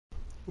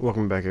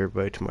Welcome back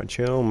everybody to my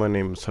channel. My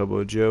name is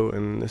Hobo Joe,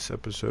 and in this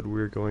episode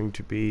we're going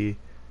to be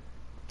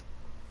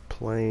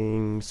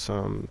playing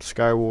some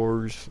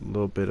Skywars, a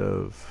little bit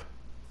of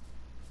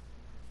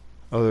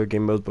other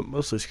game modes, but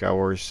mostly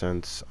Skywars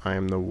since I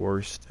am the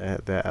worst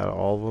at that out of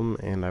all of them,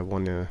 and I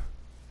want to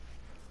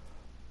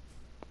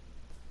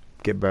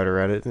get better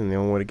at it, and the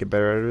only way to get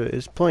better at it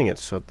is playing it.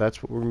 So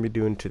that's what we're going to be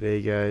doing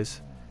today,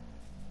 guys.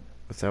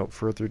 Without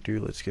further ado,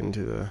 let's get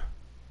into the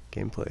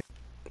gameplay.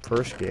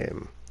 First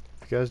game.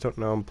 If you guys don't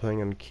know, I'm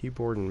playing on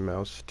keyboard and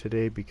mouse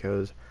today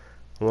because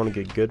I want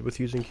to get good with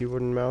using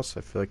keyboard and mouse.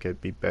 I feel like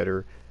I'd be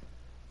better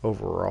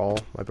overall.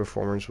 My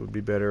performance would be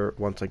better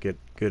once I get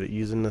good at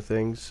using the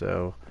things.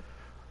 So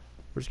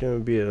there's going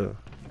to be a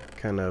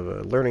kind of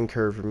a learning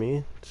curve for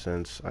me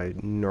since I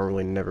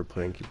normally never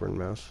play on keyboard and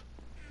mouse.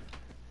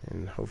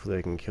 And hopefully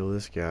I can kill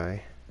this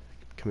guy.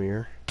 Come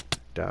here.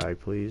 Die,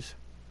 please.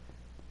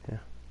 Yeah.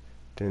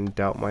 Didn't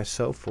doubt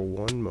myself for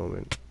one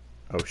moment.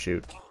 Oh,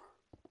 shoot.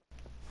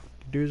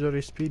 Dude's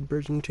already speed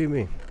bridging to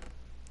me.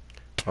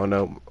 Oh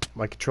no,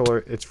 my controller,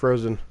 it's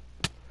frozen.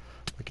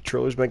 My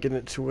controller's making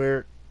it to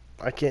where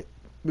I can't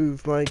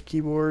move my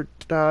keyboard.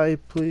 Die,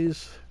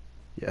 please.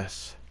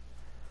 Yes.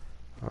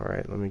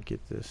 Alright, let me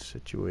get this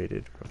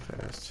situated real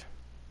fast.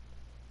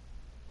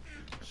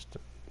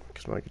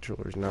 Because my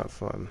controller's not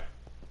fun.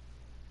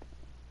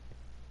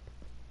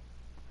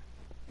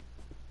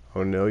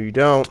 Oh no, you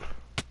don't.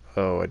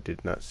 Oh, I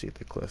did not see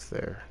the cliff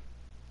there.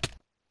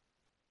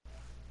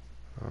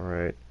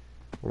 Alright.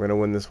 We're gonna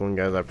win this one,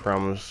 guys, I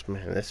promise.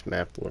 Man, this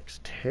map looks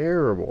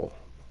terrible.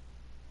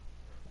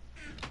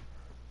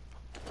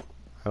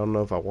 I don't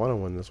know if I want to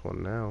win this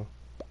one now.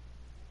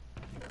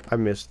 I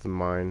missed the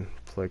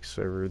Mineplex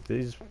server.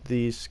 These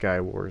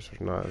Skywars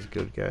are not as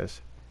good,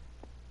 guys.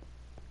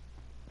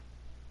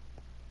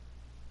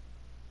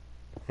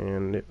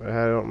 And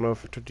I don't know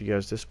if I told you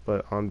guys this,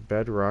 but on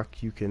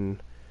Bedrock you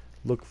can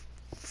look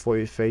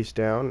face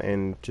down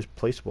and just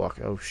place block.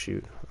 Oh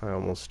shoot, I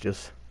almost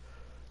just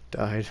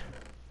died.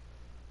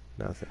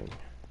 Nothing.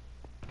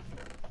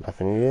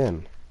 Nothing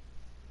again.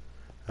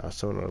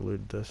 Someone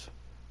eluded this.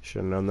 Should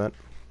have known that.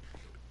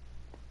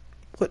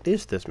 What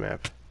is this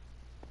map?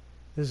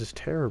 This is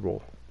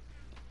terrible.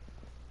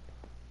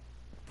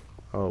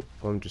 Oh,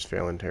 I'm just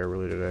failing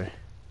terribly today.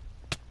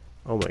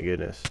 Oh my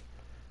goodness.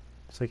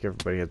 It's like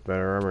everybody has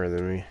better armor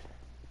than me.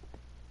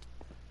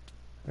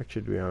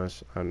 Actually, to be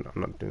honest, I'm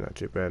not doing that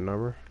too bad in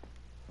armor.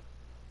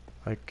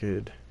 I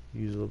could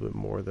use a little bit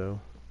more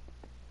though.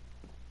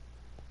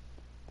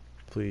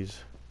 Please.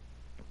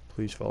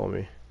 Please follow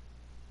me.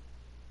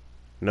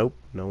 Nope,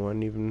 no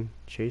one even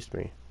chased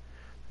me.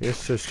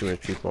 There's just too many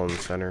people in the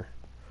center.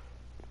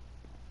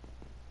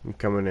 I'm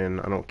coming in,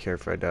 I don't care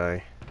if I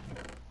die.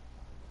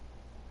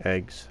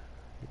 Eggs.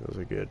 Those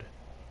are good.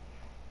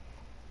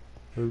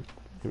 Oop.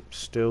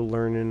 Still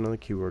learning on the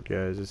keyboard,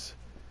 guys. It's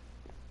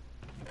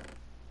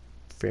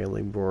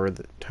failing more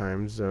at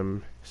times than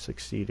I'm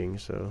succeeding,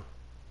 so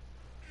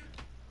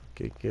I'll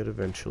get good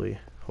eventually,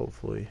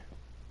 hopefully.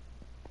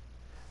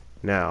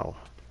 Now,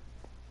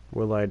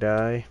 will I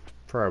die?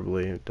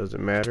 Probably. It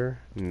doesn't matter.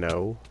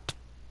 No.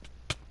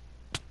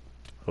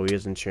 Oh, he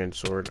has enchanted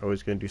sword. Oh,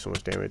 he's gonna do so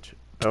much damage.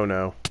 Oh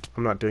no,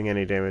 I'm not doing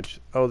any damage.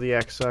 Oh, the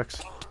axe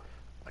sucks.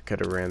 I could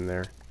have ran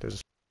there.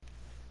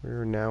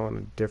 We're now on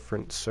a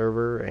different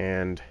server,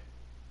 and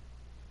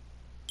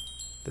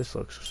this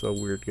looks so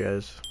weird,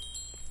 guys.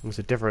 It's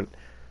a different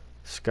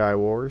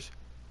Skywars,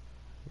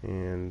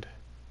 and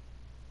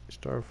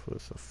start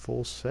with a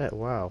full set.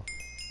 Wow.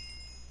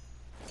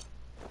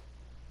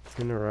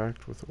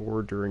 Interact with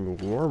ore during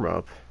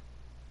warm-up.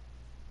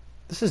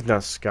 This is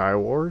not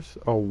Skywars.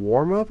 A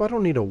warm-up? I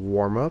don't need a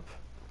warm-up.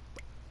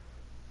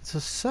 This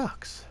just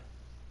sucks.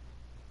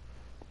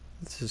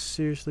 This is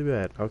seriously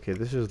bad. Okay,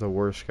 this is the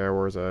worst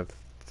Skywars I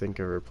think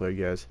I've ever played,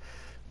 guys.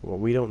 Well,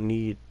 we don't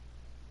need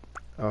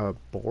a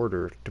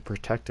border to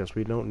protect us.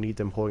 We don't need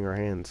them holding our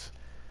hands.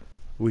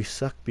 We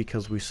suck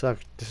because we suck.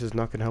 This is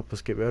not going to help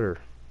us get better.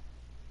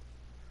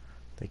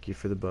 Thank you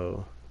for the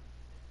bow.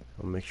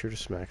 I'll make sure to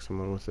smack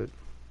someone with it.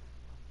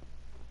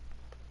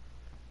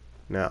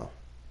 Now,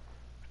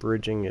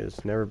 bridging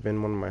has never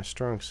been one of my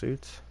strong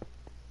suits.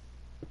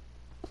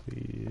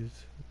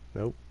 Please.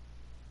 Nope.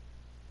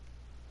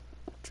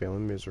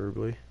 Failing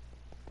miserably.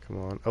 Come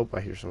on. Oh, I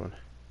hear someone.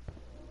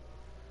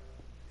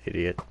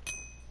 Idiot.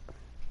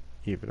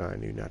 Even I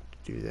knew not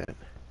to do that.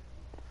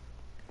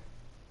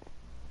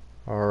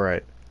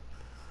 Alright.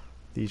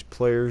 These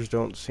players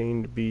don't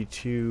seem to be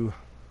too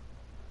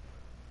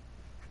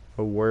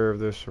aware of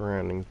their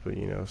surroundings, but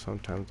you know,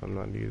 sometimes I'm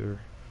not either.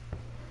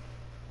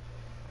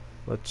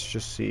 Let's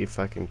just see if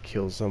I can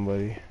kill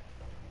somebody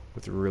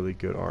with really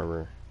good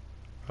armor.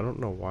 I don't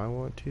know why I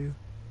want to,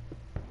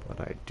 but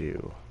I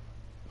do.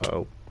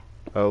 Oh,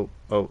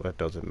 that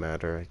doesn't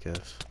matter, I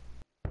guess.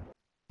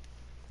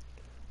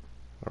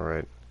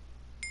 Alright.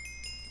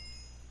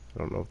 I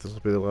don't know if this will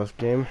be the last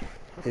game.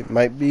 It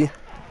might be.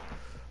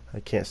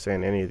 I can't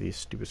stand any of these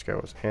stupid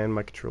Skywars, and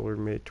my controller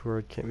made it to where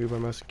I can't move my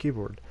mouse and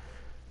keyboard.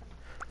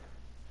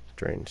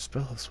 Strange.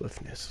 Spell of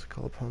swiftness.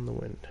 Call upon the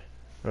wind.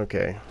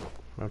 Okay,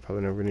 I'm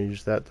probably never gonna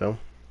use that though.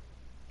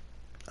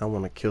 I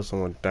want to kill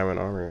someone with diamond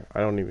armor. I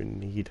don't even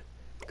need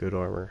good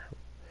armor.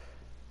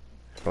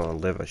 If I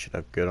want to live, I should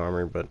have good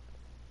armor, but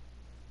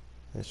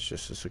it's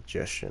just a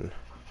suggestion.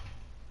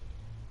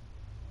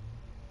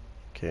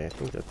 Okay, I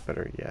think that's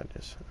better. Yeah, it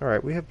is.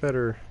 Alright, we have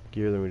better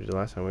gear than we did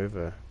last time. We have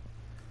a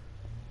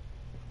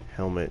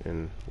helmet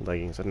and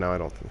leggings. No, I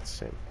don't think it's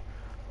the same.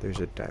 There's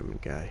a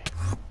diamond guy.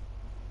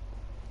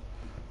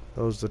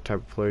 Those are the type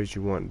of players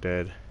you want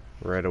dead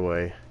right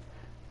away.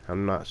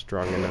 I'm not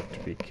strong enough to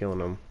be killing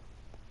them.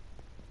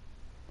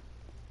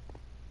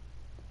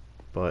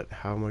 But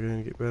how am I going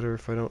to get better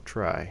if I don't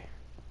try?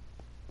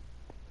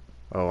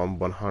 Oh, I'm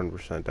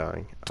 100%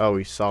 dying. Oh,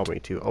 he saw me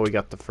too. Oh, he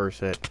got the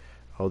first hit.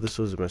 Oh, this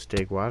was a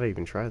mistake. Why did I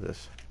even try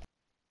this?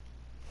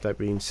 That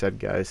being said,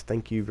 guys,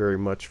 thank you very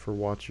much for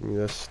watching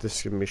this. This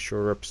is going to be a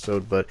shorter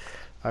episode, but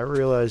I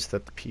realized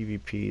that the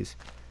PvP's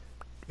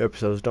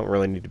episodes don't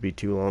really need to be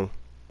too long,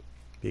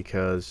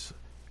 because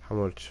how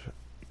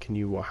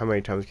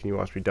many times can you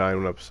watch me die in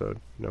one episode?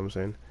 You know what I'm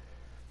saying?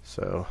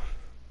 So,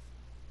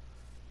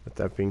 with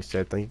that being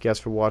said, thank you guys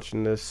for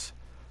watching this.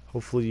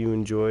 Hopefully you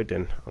enjoyed,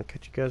 and I'll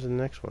catch you guys in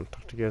the next one.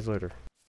 Talk to you guys later.